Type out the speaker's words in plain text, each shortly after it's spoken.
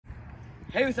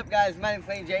Hey, what's up guys? My name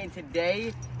is Jay, and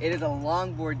today it is a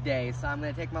longboard day. So I'm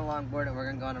gonna take my longboard and we're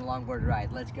gonna go on a longboard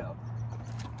ride. Let's go.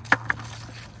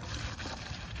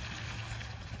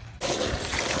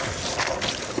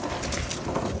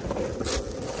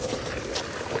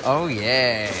 Oh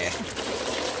yeah.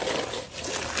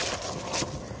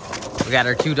 We got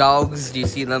our two dogs. Do you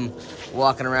see them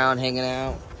walking around, hanging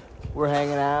out? We're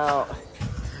hanging out.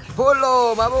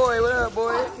 Polo, my boy, what up,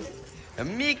 boy?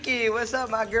 And Mickey, what's up,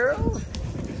 my girl?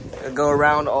 Gonna go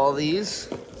around all these.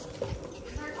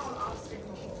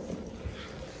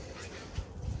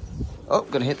 Oh,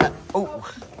 gonna hit that. Oh.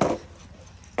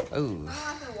 Oh.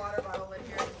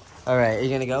 All right, are you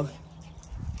gonna go?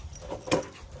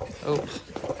 Oh.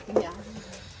 Yeah.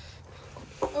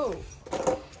 Oh.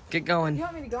 Get going. You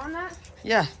want me to go on that?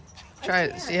 Yeah. Try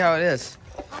it. See how it is.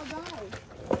 I'll die.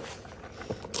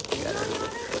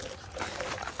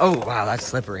 Oh, wow, that's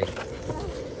slippery.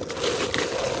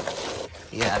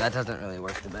 Yeah, that doesn't really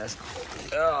work the best.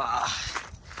 Ugh.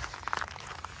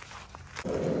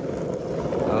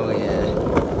 Oh, yeah.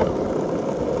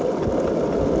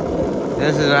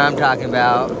 This is what I'm talking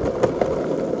about.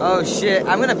 Oh, shit.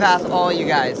 I'm going to pass all you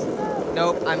guys.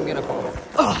 Nope, I'm going to fall.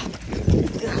 Ugh.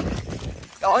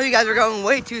 All you guys are going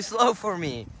way too slow for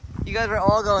me. You guys are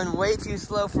all going way too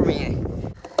slow for me.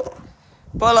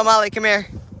 Polo Molly, come here.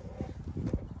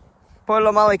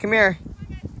 Polo Molly, come here.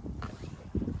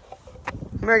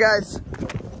 Come here, guys.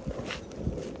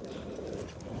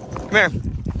 Come here.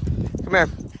 Come here.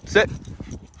 Sit.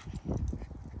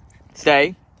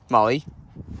 Stay, Molly.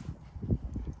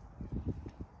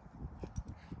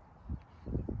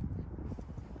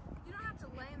 You don't have to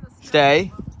lay in the snow.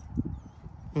 Stay.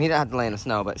 You don't have to lay in the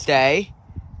snow, but stay.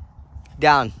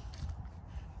 Down.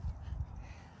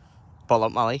 Pull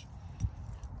up, Molly.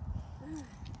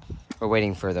 We're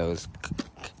waiting for those.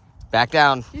 Back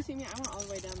down. Do you see me? I went all the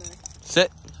way down there.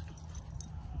 Sit.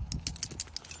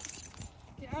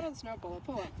 Get out of the snow, Polo.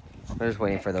 Pull up. We're just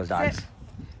waiting for those dogs. Sit.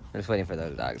 We're just waiting for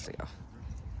those dogs to go.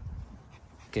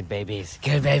 Good babies.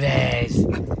 Good babies.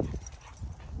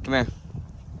 Come here.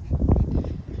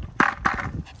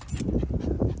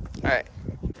 All right.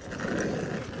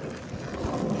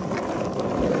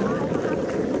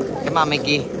 Come on,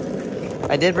 Mickey.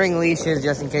 I did bring leashes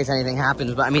just in case anything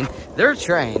happens, but I mean, they're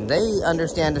trained. They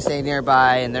understand to stay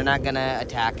nearby, and they're not gonna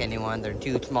attack anyone. They're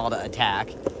too small to attack.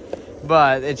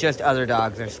 But it's just other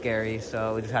dogs are scary,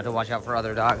 so we just have to watch out for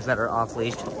other dogs that are off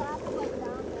leash.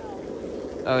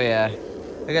 Oh yeah.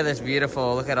 Look at this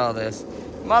beautiful, look at all this.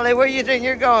 Molly, where you think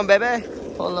you're going, baby?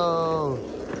 Polo.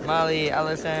 Molly,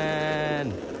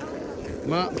 Allison.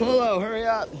 Polo, hurry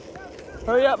up.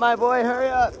 Hurry up, my boy, hurry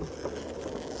up.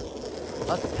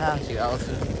 I'll have to pass you,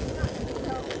 Allison.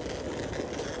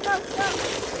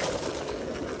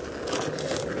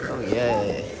 Oh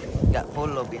yeah. Got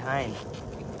Polo behind.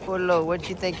 Polo, what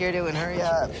you think you're doing? Hurry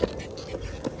up.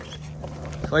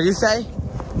 What'd you say?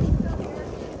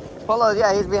 Polo,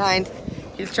 yeah, he's behind.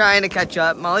 He's trying to catch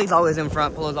up. Molly's always in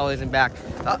front, Polo's always in back.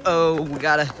 Uh-oh, we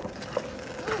gotta...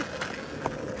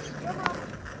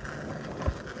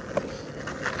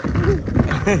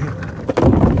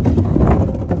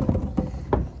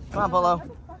 Come on, Polo.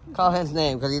 Call his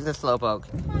name, because he's a slowpoke.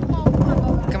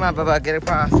 Come on, Bubba, get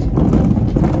across.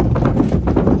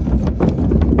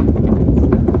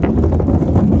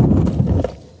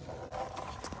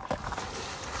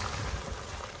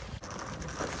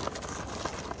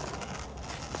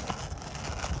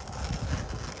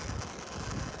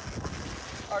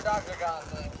 Our dogs are gone,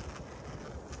 look.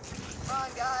 Come on,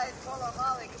 guys. Polo,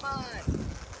 Molly, come on.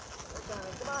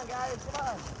 Come on, guys, come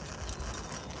on.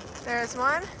 There's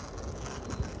one.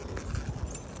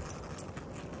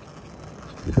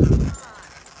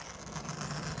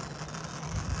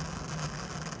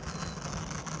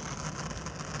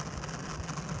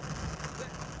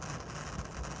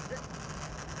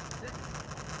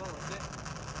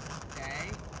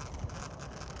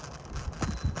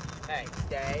 Hey,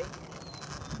 stay.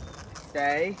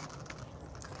 Stay.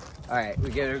 All right, we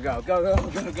gotta go. Go, go,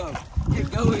 go, go.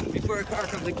 Get going before a car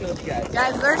comes and kills you guys.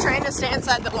 Guys, they're trained to stay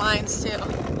inside the blinds, too. It's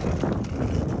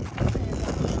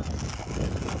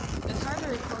hard to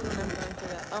record when I'm going through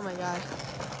that. Oh my god.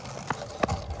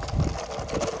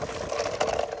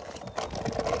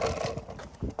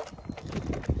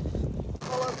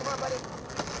 Polo, come on, buddy.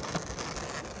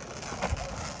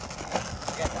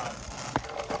 Get dogs.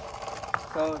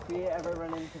 So if we ever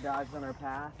run into dogs on our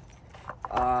path,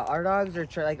 our dogs are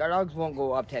our dogs won't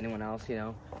go up to anyone else, you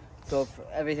know. So for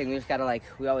everything, we just gotta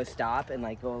we always stop and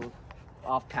go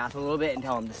off path a little bit and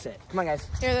tell them to sit. Come on, guys.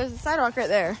 Here, there's a sidewalk right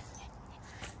there.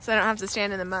 So I don't have to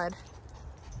stand in the mud.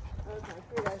 Okay,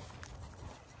 here, guys.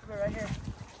 it right here.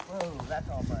 Whoa, that's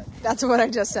all mud. That's what I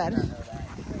just said. I don't know that.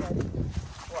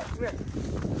 What? Come here.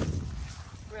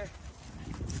 Come here.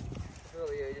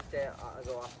 Really, you just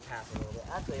go off the path a little bit.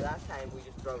 Actually, last time we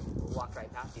just walked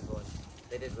right past people and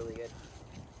they did really good.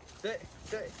 Sit,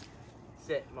 sit.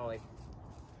 Sit, Molly.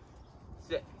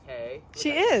 Sit. Hey.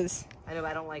 She is. I know,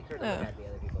 but I don't like her to look at the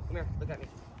other people. Come here, look at me.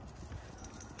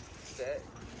 Sit.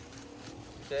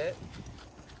 Sit.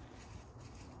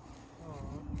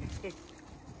 Aww.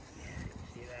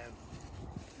 See them?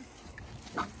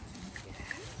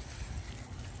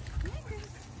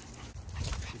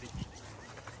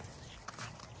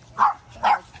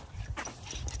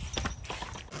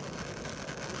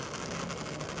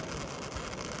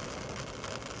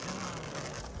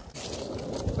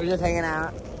 We're just hanging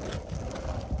out.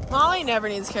 Molly never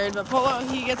needs carried, but Polo,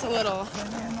 he gets a little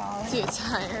too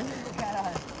tired.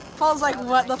 Paul's like,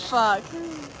 what the fuck?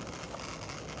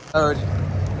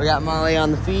 We got Molly on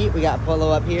the feet. We got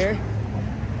Polo up here.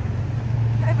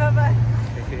 Hi, Bubba.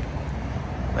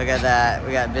 Look at that.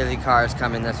 We got busy cars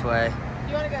coming this way.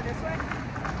 You want to go this way?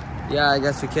 Yeah, I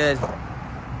guess we could.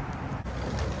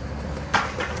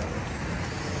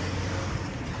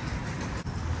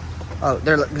 Oh,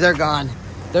 they're gone.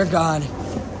 They're gone.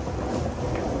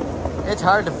 It's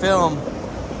hard to film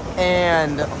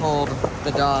and hold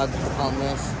the dog on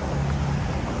this.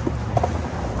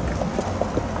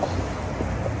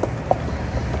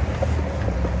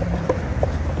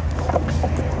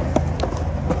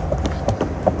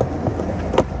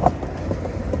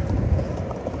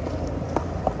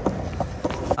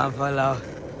 Come on, Polo.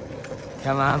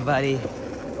 Come on, buddy.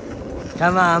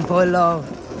 Come on, Polo.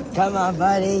 Come on,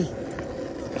 buddy.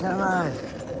 Come on.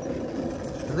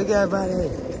 Look at buddy.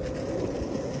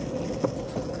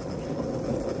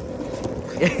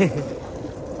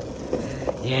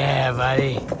 Yeah,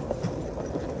 buddy.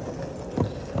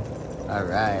 All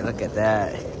right, look at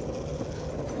that.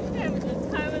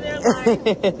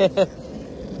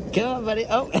 Come on, buddy.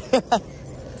 Oh.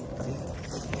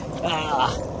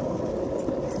 Ah.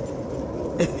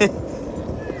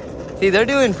 See, they're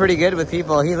doing pretty good with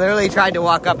people. He literally tried to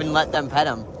walk up and let them pet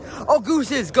him. Oh,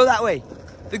 gooses, go that way.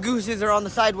 The gooses are on the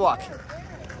sidewalk.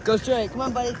 Go straight. Come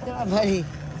on, buddy. Come on, buddy.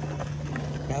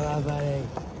 Come on, buddy.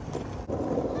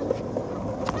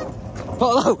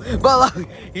 Polo, Polo.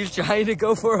 He's trying to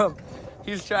go for him.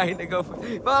 He's trying to go for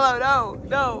him. Polo, no,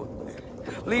 no.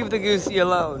 Leave the goosey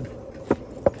alone.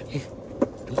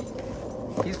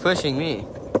 He's pushing me.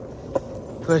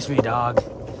 Push me, dog.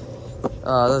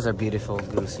 Oh, those are beautiful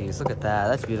goosies. Look at that.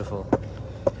 That's beautiful.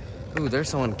 Ooh, there's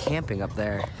someone camping up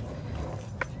there.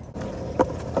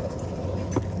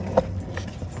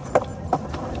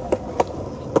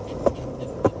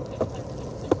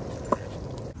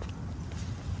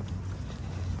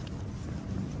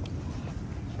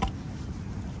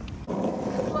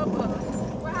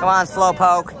 Come on,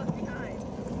 Slowpoke.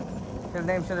 His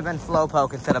name should have been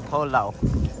Slowpoke instead of Polo.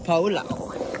 Polo.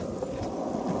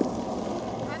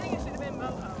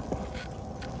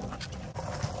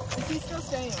 He's still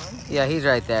staying on. Yeah, he's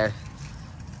right there.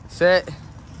 Sit.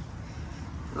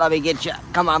 Let me get you.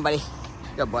 Come on, buddy.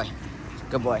 Good boy.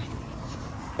 Good boy.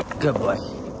 Good boy.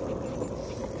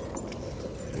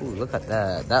 Ooh, look at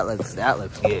that. That looks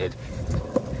good.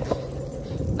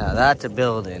 Now that's a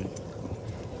building.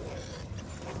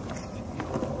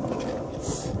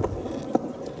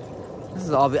 This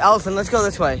is all. Allison, let's go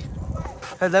this way,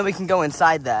 and then we can go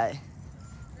inside that.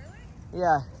 Really?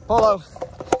 Yeah. Polo.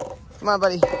 Come on,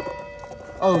 buddy.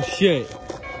 Oh, shit.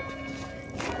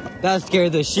 That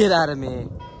scared the shit out of me.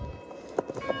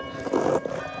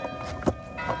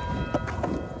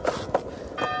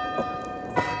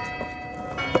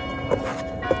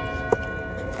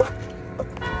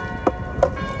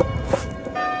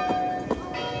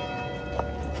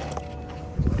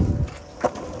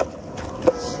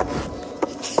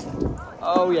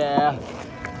 Oh, yeah.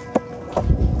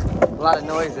 A lot of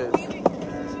noises.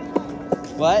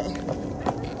 What?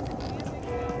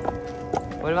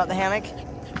 What about the hammock?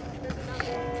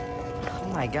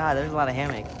 Oh my god, there's a lot of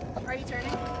hammock. Are you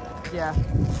turning? Yeah.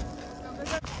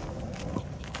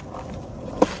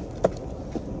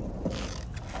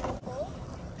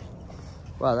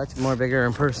 Wow, that's more bigger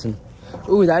in person.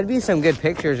 Ooh, that'd be some good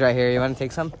pictures right here. You want to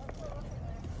take some?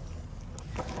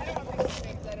 I don't want to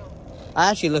take because I don't. I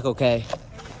actually look okay.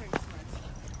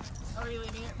 Oh, are you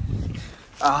leaving it?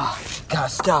 Ah,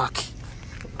 got stuck.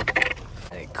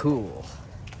 Hey, cool.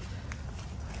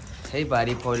 Hey,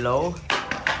 buddy, Polo.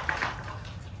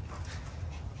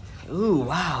 Ooh,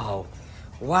 wow.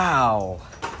 Wow.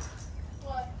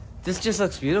 What? This just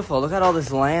looks beautiful. Look at all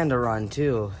this land to run,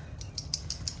 too.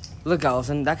 Look,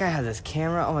 Allison, that guy has his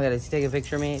camera. Oh my god, is he taking a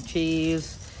picture of me?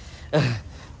 Cheese.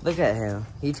 Look at him.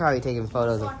 He's probably taking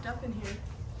photos. He's locked up in here.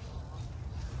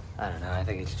 I don't know. I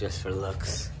think it's just for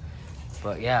looks.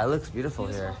 But yeah, it looks beautiful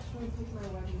here.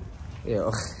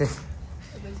 Ew.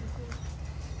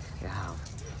 Yeah.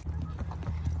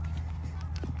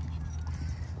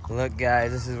 Look,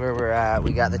 guys, this is where we're at.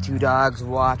 We got the 2 dogs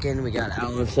walking. We got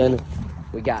Allison.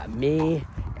 We got me.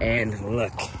 And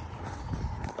look.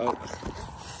 Oh.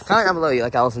 Comment down below you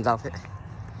like Allison's outfit.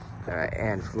 All right,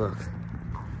 and look.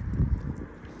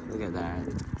 Look at that.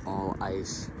 All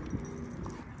ice.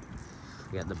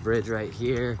 We got the bridge right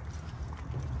here.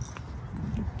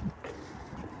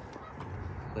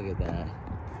 Look at that.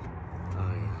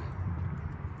 Oh,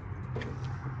 yeah.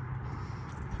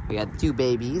 We got 2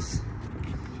 babies.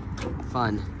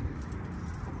 Fun.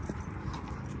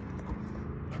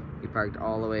 We parked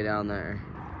all the way down there.